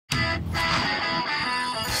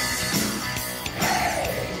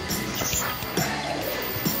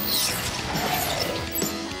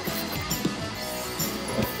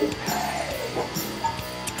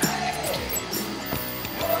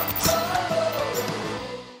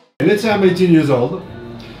let's say I'm 18 years old.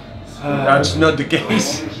 That's not the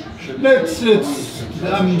case.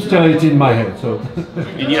 I'm still 18 in my head, so.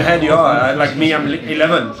 In your head you are, like me, I'm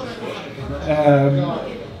 11.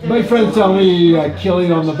 My friends tell me I kill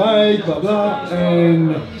it on the bike, blah blah,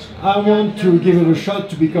 and I want to give it a shot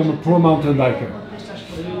to become a pro mountain biker.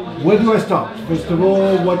 Where do I start? First of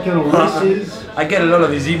all, what kind of races? I get a lot of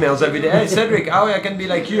these emails every day. Hey Cedric, how I can be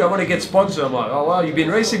like you? I want to get sponsored. I'm like, oh wow, you've been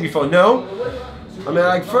racing before? No. I mean,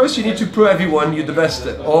 like, first you need to prove everyone you're the best,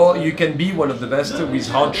 or you can be one of the best with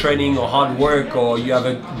hard training or hard work, or you have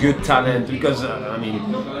a good talent. Because I mean,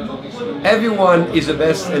 everyone is the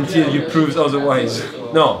best until you prove otherwise.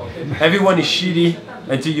 No, everyone is shitty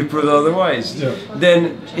until you prove otherwise. Yeah.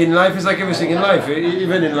 Then in life is like everything in life.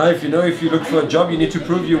 Even in life, you know, if you look for a job, you need to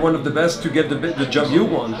prove you're one of the best to get the job you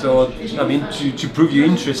want, or I mean, to prove you're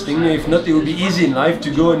interesting. If not, it will be easy in life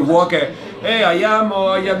to go and walk a, hey, I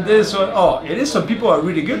am this, or oh, it is. Some people are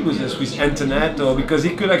really good with this, with internet, or because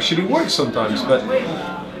it could actually work sometimes. But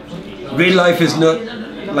real life is not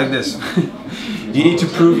like this. You need to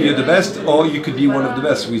prove you're the best, or you could be one of the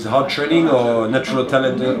best with hard training or natural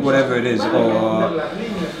talent, whatever it is.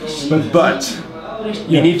 But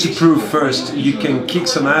you need to prove first you can kick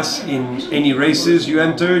some ass in any races you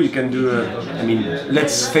enter. You can do I mean,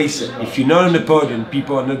 let's face it, if you're not on the podium,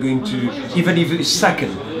 people are not going to, even if it's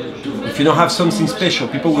second, if you don't have something special,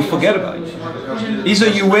 people will forget about you. Either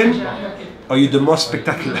you win, or you're the most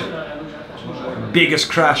spectacular. Biggest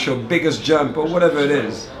crash or biggest jump or whatever it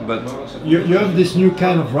is. But you have this new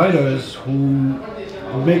kind of riders who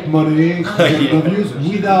make money, get views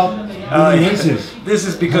without doing races. This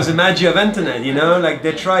is because the magic of internet, you know, like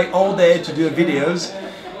they try all day to do videos.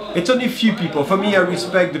 It's only a few people. For me, I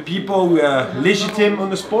respect the people who are legitimate on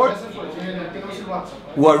the sport,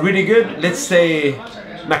 who are really good. Let's say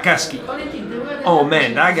McCaskey. Oh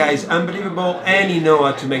man, that guy is unbelievable, and he knows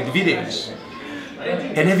how to make the videos.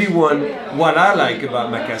 And everyone, what I like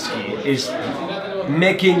about McCaskey is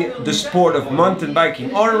making the sport of mountain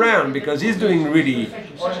biking all around, because he's doing really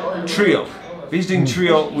trail. He's doing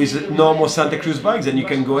trail with normal Santa Cruz bikes, and you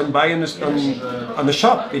can go and buy on the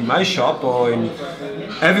shop, in my shop, or in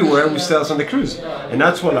everywhere we sell Santa Cruz. And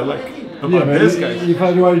that's what I like about this guy.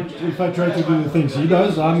 If I try to do the things he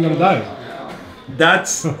does, I'm gonna die.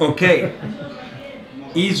 That's okay.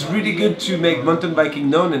 He's really good to make mountain biking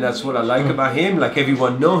known, and that's what I like about him. Like,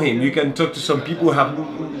 everyone know him. You can talk to some people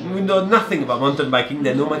who know nothing about mountain biking,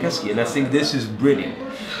 they know McCaskey, and I think this is brilliant.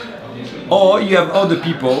 Or you have other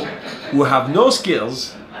people who have no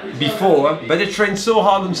skills before, but they train so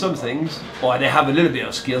hard on some things, or they have a little bit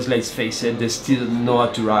of skills, let's face it, they still know how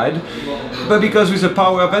to ride. But because with the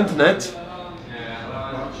power of internet,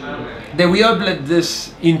 then we upload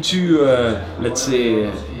this into, let's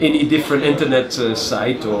say, any different internet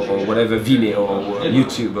site or whatever, Vimeo or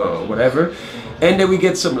YouTube or whatever, and then we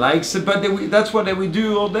get some likes. But that's what we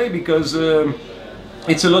do all day, because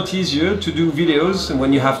it's a lot easier to do videos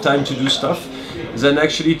when you have time to do stuff than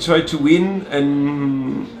actually try to win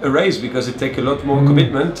a race, because it takes a lot more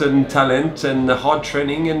commitment and talent and hard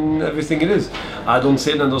training and everything it is. I don't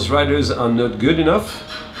say that those riders are not good enough.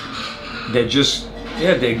 They're just,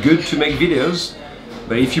 yeah, they're good to make videos,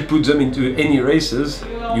 but if you put them into any races,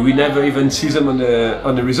 you will never even see them on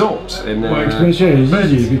the results. And well, explanation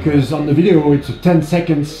is easy, because on the video it's 10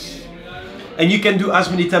 seconds, and you can do as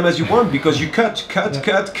many times as you want, because you cut.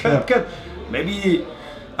 Maybe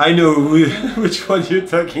I know which one you're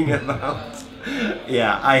talking about.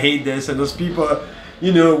 Yeah, I hate this, and those people,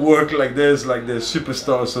 you know, work like this, like the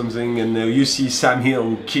superstar or something, and you see Sam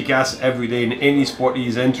Hill kick ass every day in any sport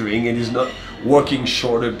he's entering, and he's not working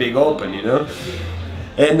short or big open, you know.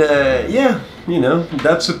 And yeah, you know,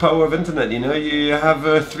 that's the power of internet, you know. You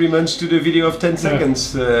have 3 months to do a video of 10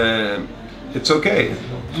 seconds. It's okay.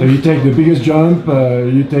 So you take the biggest jump,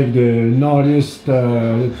 you take the gnarliest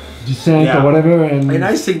descent or whatever, and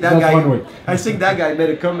I think that guy. I think that guy made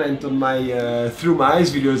a comment on my Through My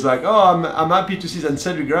Eyes video. It's like, oh, I'm happy to see that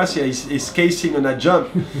Cedric Gracia is casing on that jump.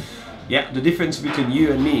 Yeah, the difference between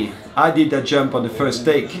you and me, I did that jump on the first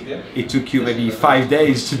take. It took you maybe 5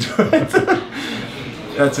 days to do it.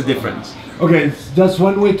 That's a difference. Okay, that's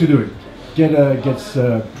one way to do it.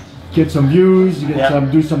 Get some views,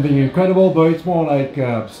 do something incredible, but it's more like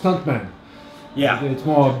stuntman. Yeah, it's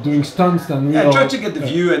more doing stunts than real. Yeah, try to get the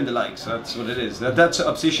view and the likes. That's what it is. That's the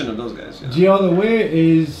obsession of those guys. You know? The other way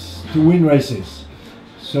is to win races.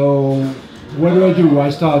 So what do? I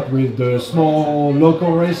start with the small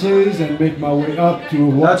local races and make my way up to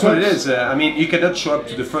World Cups. That's what it is. I mean, you cannot show up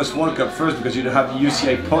to the first World Cup first, because you don't have the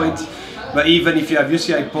UCI point. But even if you have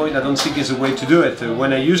UCI point, I don't think it's a way to do it.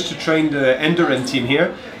 When I used to train the Endurance team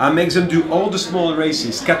here, I make them do all the small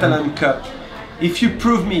races, Catalan Cup. If you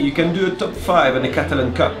prove me you can do a top 5 in the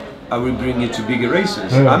Catalan Cup, I will bring you to bigger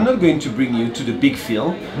races. Yeah. I'm not going to bring you to the big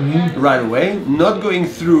field right away, not going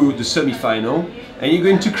through the semi-final, and you're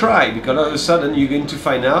going to cry because all of a sudden you're going to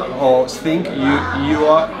find out or think you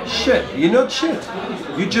are shit. You're not shit.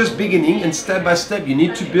 You're just beginning, and step by step you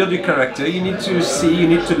need to build your character, you need to see, you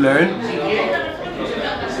need to learn.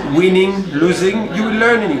 Winning, losing, you will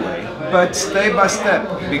learn anyway, but step by step,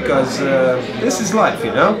 because this is life,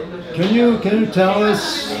 you know? Can you tell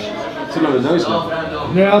us? It's a lot of noise now.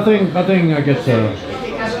 Yeah, I think I get.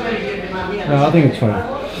 I think it's fine.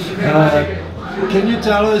 Can you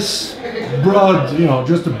tell us broad,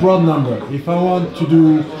 just a broad number? If I want to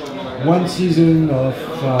do one season of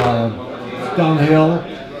downhill,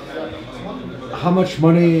 how much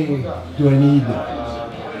money do I need?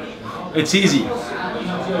 It's easy.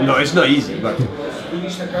 No, it's not easy, but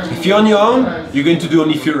if you're on your own, you're going to do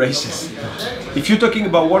only few races. If you're talking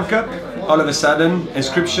about World Cup, all of a sudden,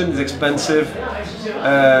 inscription is expensive.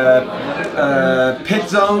 Pit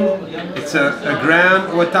zone, it's a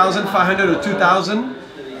grand or 1,500 or 2,000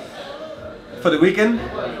 for the weekend.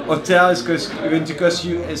 Hotel is going to cost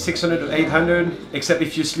you 600 or 800, except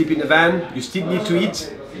if you sleep in a van, you still need to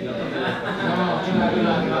eat.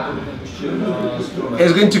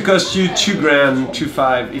 It's going to cost you 2 grand,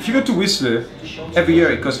 2.5. If you go to Whistler, every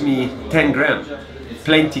year it costs me 10 grand.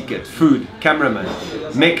 Plane ticket, food, cameraman,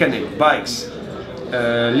 mechanic, bikes,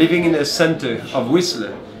 living in the center of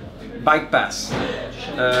Whistler, bike pass,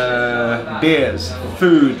 beers,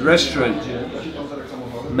 food, restaurant.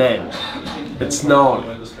 Man, it's gnarly.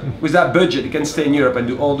 With that budget, you can stay in Europe and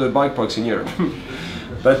do all the bike parks in Europe.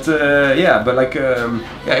 But yeah,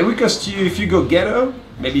 it will cost you, if you go ghetto,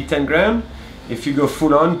 maybe 10 grand. If you go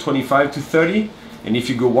full on, 25 to 30, and if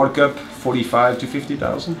you go World Cup, 45 to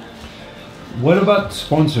 50,000. What about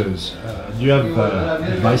sponsors? Do you have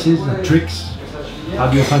advices, tricks? How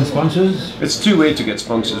do you find sponsors? It's two ways to get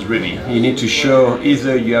sponsors, really. You need to show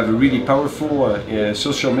either you have a really powerful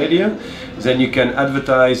social media, then you can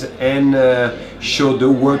advertise and show the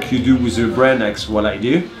work you do with your brand. That's what I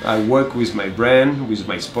do. I work with my brand, with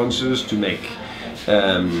my sponsors to make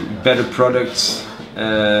better products,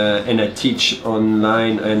 and I teach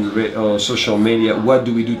online and social media what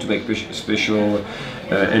do we do to make special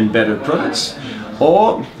and better products.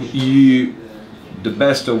 Or the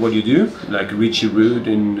best of what you do, like Richie Rude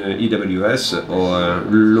in EWS, or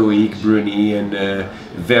Loic Bruni and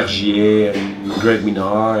Vergier and Greg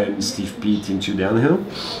Minard and Steve Pete into downhill.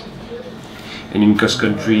 And in cross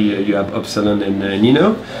country you have Upsilon and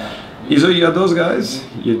Nino. Either you are those guys,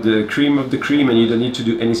 you're the cream of the cream and you don't need to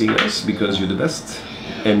do anything else because you're the best.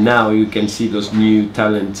 And now you can see those new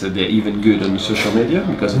talents, they're even good on social media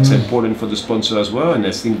because it's important for the sponsor as well, and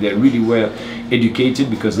I think they're really well educated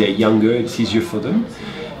because they're younger, it's easier for them.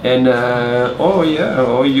 And or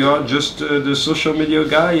you are just the social media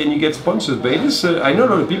guy and you get sponsored. But I know a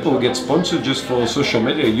lot of people who get sponsored just for social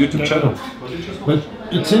media, YouTube channel. But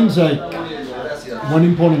it seems like one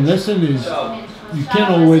important lesson is you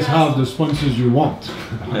can't always have the sponsors you want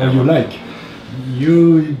or you like.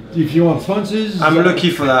 If you want sponsors, I'm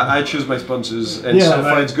lucky for that. I choose my sponsors, and yeah, so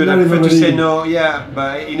far it's good. I prefer to say no,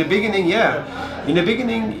 but in the beginning,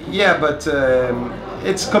 but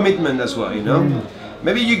it's commitment as well, you know.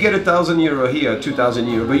 Maybe you get €1,000 here,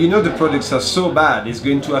 €2,000, but you know the products are so bad, it's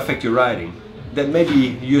going to affect your riding. Then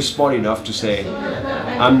maybe you're smart enough to say,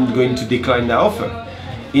 I'm going to decline the offer,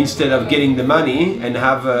 instead of getting the money and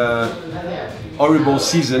have a horrible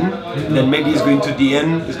season. Then maybe it's going to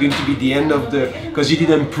be the end of the, because you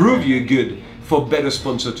didn't prove you're good for better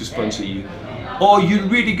sponsor to sponsor you, or you're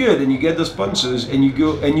really good and you get the sponsors and you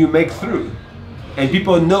go and you make through, and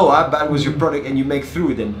people know how bad was your product and you make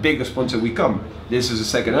through, then bigger sponsor will come. This is the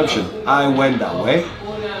second option. I went that way.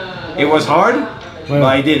 It was hard, but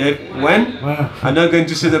I did it. When? I'm not going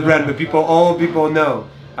to say the brand, but all people know.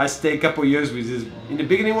 I stayed a couple years with this. In the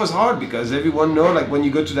beginning it was hard because everyone knows, like, when you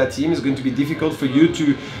go to that team, it's going to be difficult for you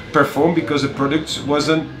to perform because the product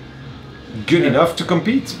wasn't good enough to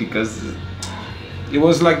compete, because it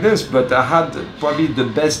was like this. But I had probably the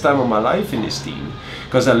best time of my life in this team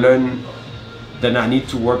because I learned that I need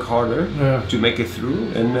to work harder to make it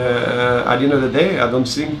through. And at the end of the day, I don't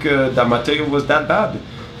think that material was that bad.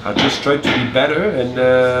 I just tried to be better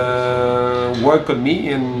and work on me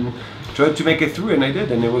and tried to make it through, and I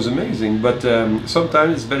did, and it was amazing. But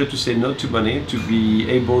sometimes it's better to say no to money, to be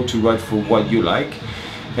able to ride for what you like,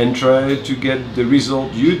 and try to get the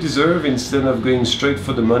result you deserve instead of going straight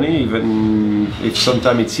for the money, even if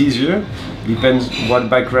sometimes it's easier. Depends what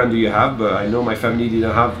background do you have, but I know my family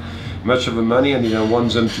didn't have much of the money and didn't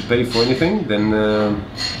want them to pay for anything. Then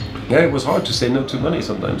yeah, it was hard to say no to money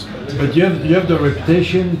sometimes. But you have the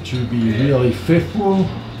reputation to be really faithful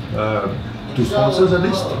to sponsors, at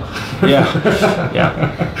least. Yeah,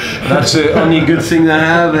 yeah. That's the only good thing I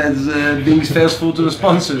have, is being faithful to the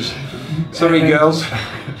sponsors. Sorry, girls.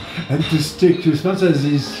 And to stick to sponsors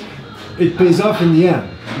it pays off in the end.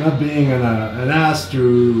 Not being an ass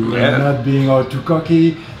to, and not being too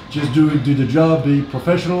cocky. Just do the job, be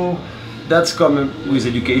professional. That's coming with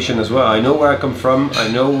education as well. I know where I come from. I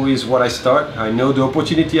know is what I start. I know the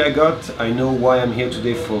opportunity I got. I know why I'm here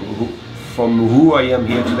today, from who I am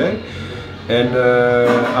here today. And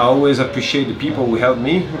I always appreciate the people who helped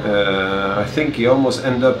me. I think you almost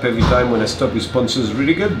end up every time when I stop with sponsors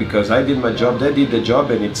really good, because I did my job, they did the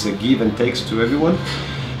job, and it's a give and takes to everyone.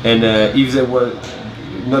 And if they were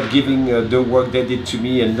not giving the work they did to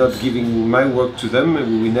me and not giving my work to them, we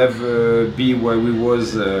will never be where we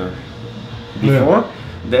was before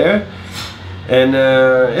there. And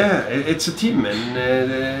yeah, it's a team, and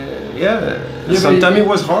yeah, sometimes it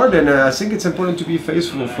was hard, and I think it's important to be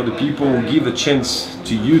faithful for the people who give a chance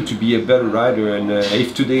to you to be a better rider. And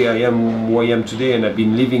if today I am who I am today, and I've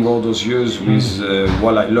been living all those years with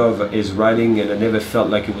what I love is riding, and I never felt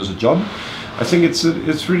like it was a job, I think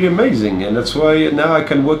it's really amazing. And that's why now I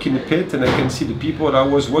can work in the pit and I can see the people that I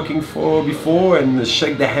was working for before and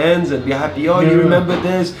shake their hands and be happy. Oh, you remember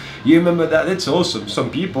this, you remember that. It's awesome.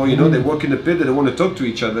 Some people, you know, they work in the pit, they don't want to talk to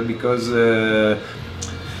each other because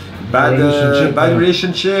bad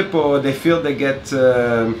relationship, or they feel they get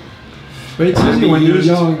but it's easy when you're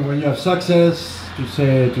young, when you have success, to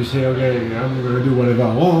say okay, I'm going to do whatever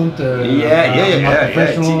I want. Yeah.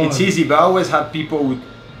 It's easy, but I always have people who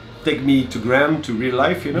take me to Graham, to real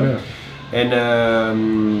life, you know. Yeah. And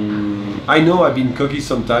I know I've been cocky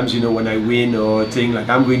sometimes, you know, when I win or think like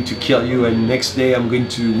I'm going to kill you and next day I'm going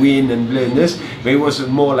to win and play this. But it was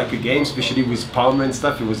more like a game, especially with Palmer and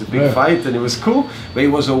stuff. It was a big fight and it was cool, but it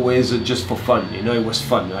was always just for fun, you know. It was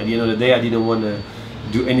fun. At the end of the day, I didn't want to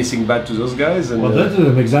do anything bad to those guys. And, well, that's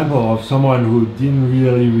an example of someone who didn't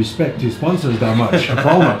really respect his sponsors that much.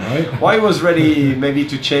 Palmer, right? Well, he was ready maybe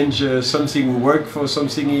to change something who worked for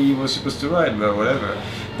something he was supposed to ride, but whatever.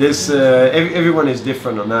 This everyone is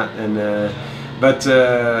different on that, and but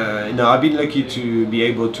no, I've been lucky to be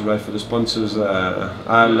able to ride for the sponsors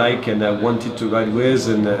I like and I wanted to ride with,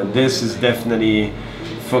 and this is definitely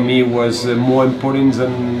for me was more important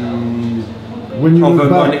than. When you look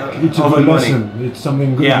back, it's a good lesson. It's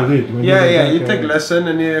something good with it. When you take lesson,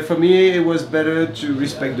 and for me it was better to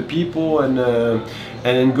respect the people and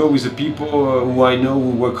then go with the people who I know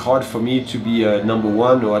who work hard for me to be number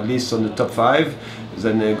one or at least on the top 5,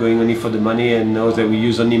 than going only for the money and know that we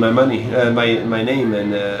use only my money, my name,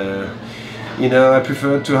 and you know, I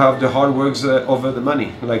prefer to have the hard works over the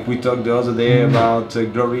money. Like we talked the other day about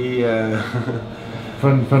glory,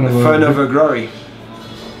 fun over glory.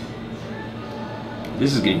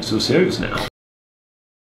 This is getting so serious now.